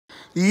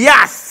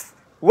Yes!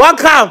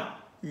 Welcome!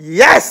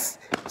 Yes!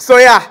 So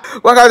yeah,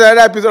 welcome to another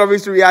episode of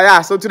History.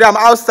 Yeah. So today I'm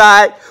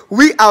outside.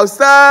 We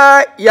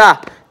outside.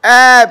 Yeah.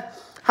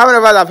 How many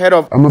of us have heard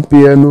of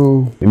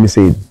Amapiano? Let me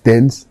say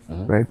dense,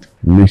 right?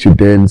 Makes you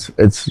dance.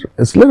 It's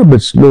a little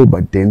bit slow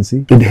but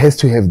dancey. It has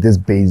to have this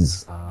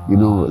bass,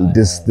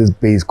 this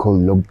bass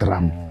called log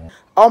drum.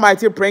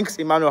 Almighty Prinx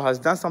Emmanuel has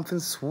done something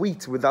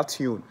sweet with that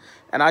tune,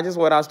 and I just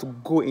want us to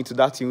go into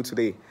that tune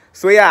today.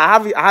 So yeah,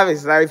 I have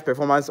his live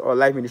performance or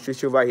live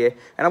ministration over here,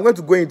 and I'm going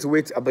to go into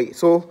it a bit.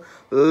 So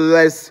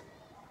let's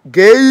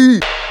go.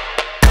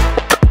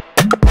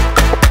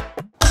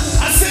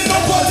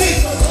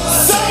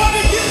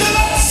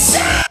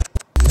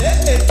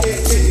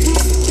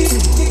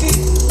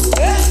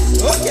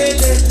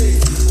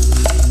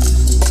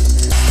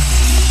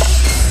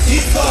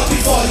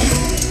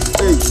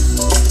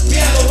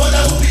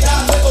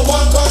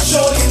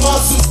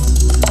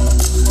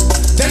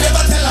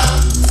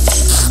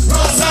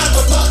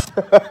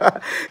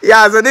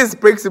 Yeah, so this is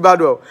Prinx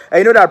Emmanuel, and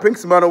you know that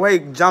Prinx Emmanuel, when he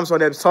jumps on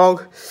that song,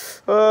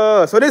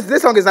 so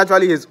this song is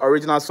actually his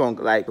original song,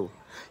 like,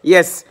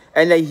 yes,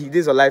 and then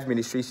this is a live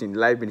ministration,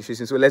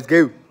 so let's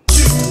go.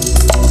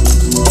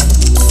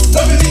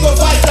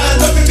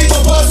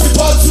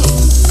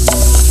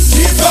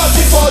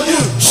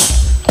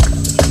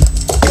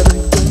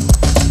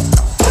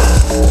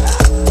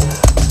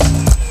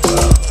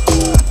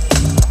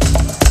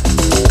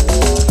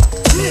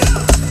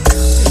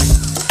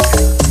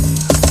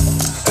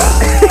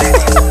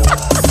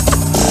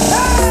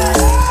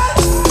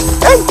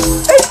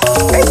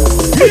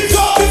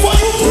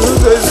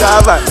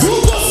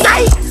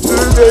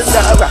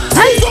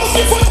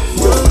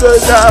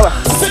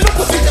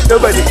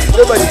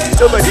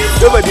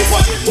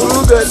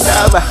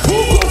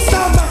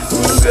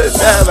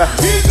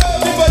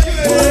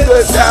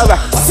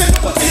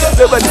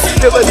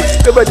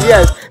 Nobody.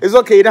 Yes, it's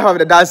okay. You don't have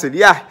the dancing.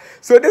 Yeah.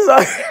 So this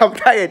song, I'm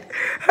tired.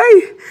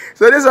 Hey.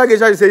 So this song is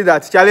trying to say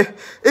that, Charlie,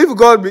 if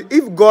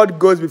God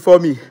goes before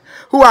me,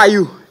 who are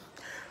you?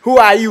 Who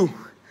are you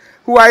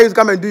to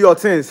come and do your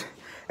things?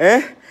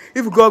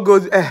 If God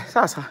goes,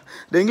 the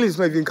English is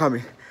not even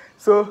coming.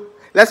 So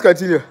let's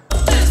continue.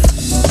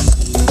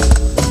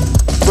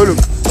 Volume.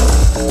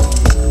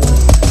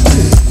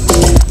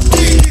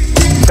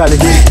 Charlie,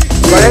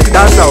 correct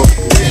dancer.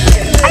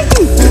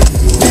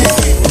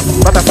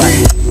 Butterfly.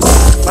 Hey.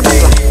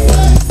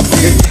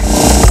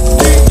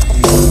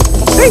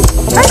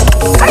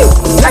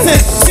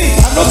 See, I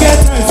don't get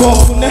time for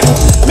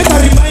make I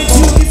remind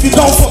you if you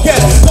don't forget.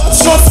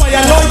 Touch not my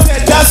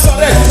anointed, that's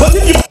correct. But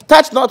if you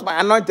touch not my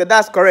anointed,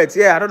 that's correct.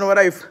 Yeah, I don't know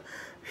whether if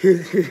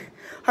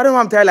I don't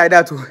want to tell like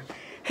that too.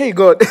 Hey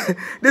God,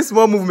 this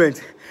small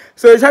movement.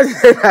 So you're trying to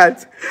say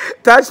that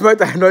touch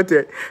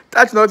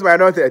not my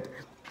anointed.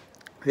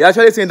 You're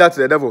actually saying that to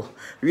the devil.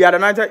 We are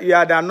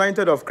the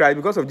anointed of Christ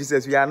because of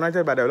Jesus. We are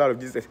anointed by the blood of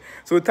Jesus.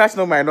 So touch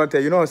not my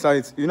anointed. You know what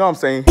I'm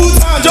saying?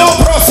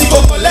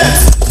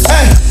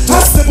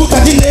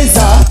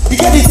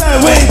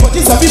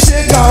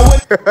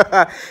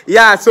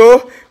 Yeah,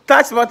 so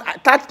touch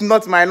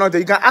not my anointed.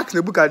 You can ask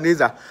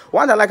Nebuchadnezzar.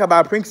 What I like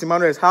about Prinx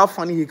Emmanuel is how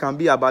funny he can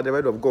be about the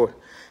word of God.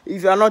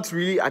 If you are not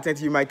really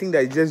attentive, you might think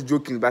that he's just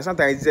joking, but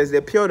sometimes it's just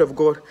the period of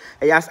God.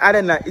 And he has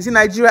added that, you see,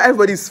 Nigeria,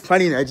 everybody's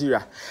funny in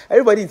Nigeria.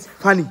 Everybody is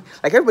funny.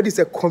 Like, everybody's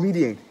a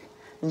comedian.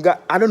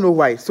 I don't know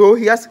why. So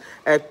he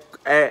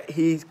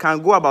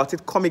can go about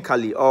it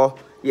comically or,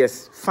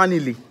 yes,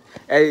 funnily.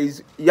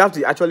 You have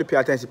to actually pay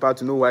attention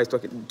to know why he's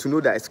talking, to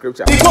know that it's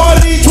scripture.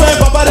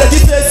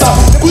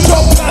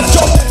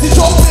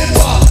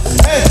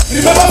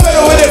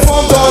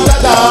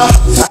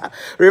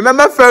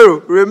 Remember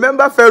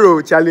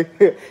Pharaoh, Charlie.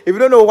 If you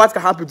don't know what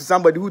can happen to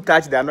somebody who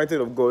touched the anointing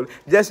of God,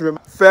 just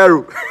remember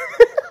Pharaoh. You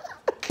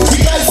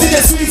guys see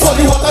the sweet for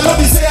the water, not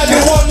be say I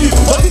don't want you.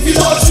 But if you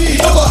don't see,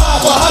 don't go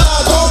have a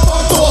hand, don't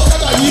come to work,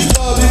 and I use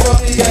love before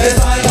me get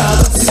my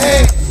hand.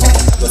 Hey, I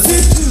go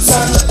see you,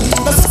 son.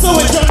 That's also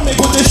when John may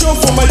go to show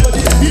for my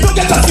body. You don't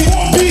get that you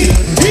won't be.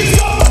 He's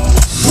gone.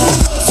 Who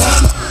goes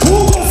down?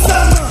 Who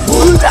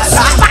goes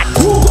down?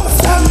 Who goes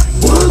down?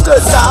 Who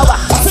goes down?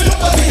 I said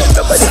nobody.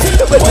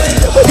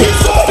 He's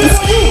gone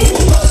before you.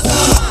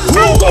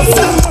 Who goes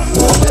down?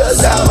 Who goes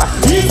down?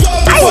 He's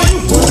gone before you.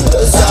 Who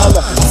goes down? I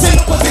said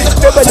nobody.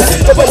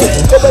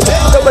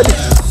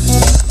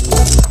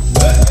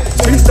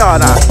 Freestyle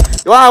now.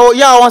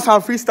 Y'all want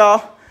some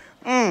freestyle?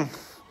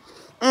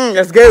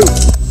 Let's go.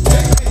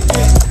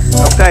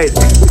 I'm tired.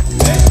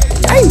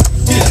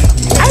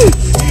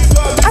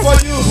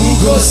 Who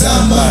goes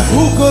down?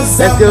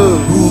 Let's go.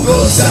 Who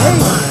goes down?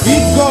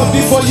 If God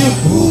before you,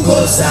 who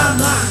goes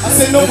down? I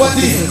said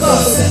nobody. If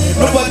God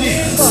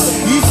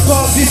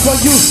before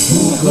you,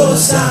 who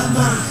goes down?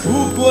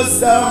 Who goes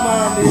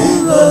down?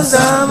 Who goes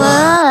down?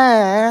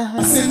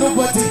 I said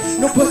nobody.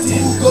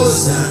 Who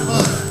goes down?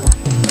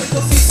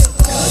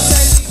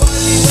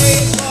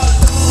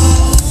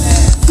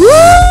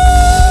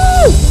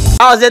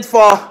 How was it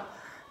for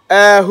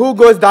Who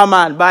Goes Down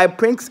Man by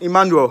Prinx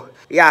Emmanuel?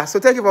 Yeah, so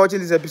thank you for watching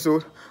this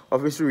episode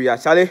of History. Yeah,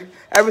 Charlie,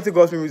 everything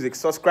gospel music.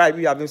 Subscribe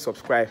if you haven't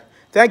subscribed.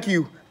 Thank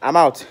you. I'm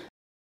out.